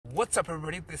What's up,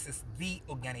 everybody? This is the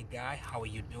organic guy. How are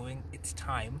you doing? It's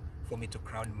time for me to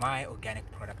crown my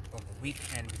organic product of the week,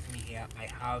 and with me here I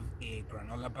have a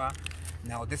granola bar.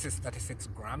 Now this is 36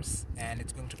 grams and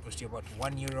it's going to cost you about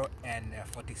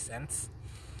 €1.40.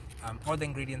 All the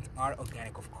ingredients are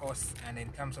organic, of course, and in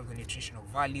terms of the nutritional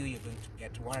value, you're going to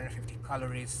get 150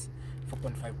 calories,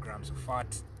 4.5 grams of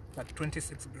fat, but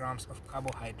 26 grams of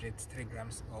carbohydrates, 3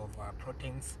 grams of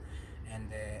proteins,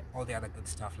 and all the other good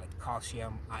stuff like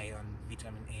calcium, iron,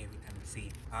 vitamin A, vitamin C.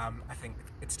 I think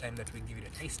it's time that we give it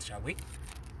a taste, shall we?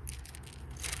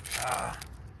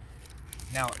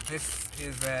 Now this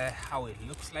is how it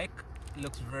looks like. It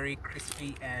looks very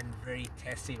crispy and very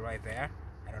tasty right there.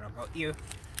 I don't know about you.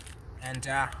 And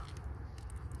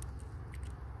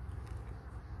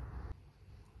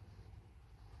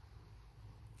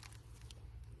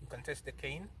you can taste the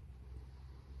cane.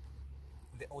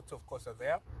 The oats, of course, are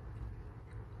there.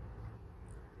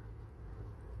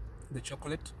 The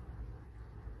chocolate.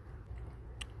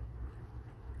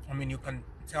 I mean, you can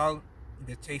tell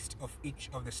the taste of each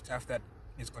of the stuff that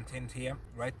is contained here,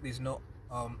 right? There's no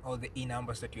all the E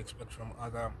numbers that you expect from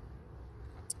other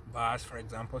bars, for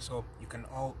example. So you can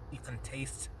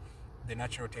taste the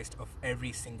natural taste of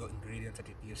every single ingredient that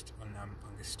it used on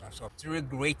this stuff. So it's really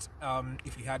great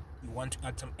if you want to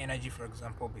add some energy, for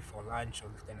example, before lunch or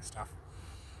this kind of stuff.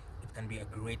 It can be a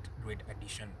great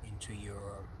addition into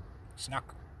your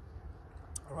snack.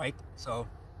 All right, so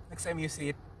next time you see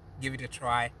it, give it a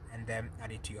try and then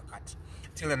add it to your cart.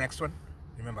 Till the next one,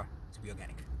 remember to be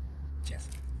organic. Cheers.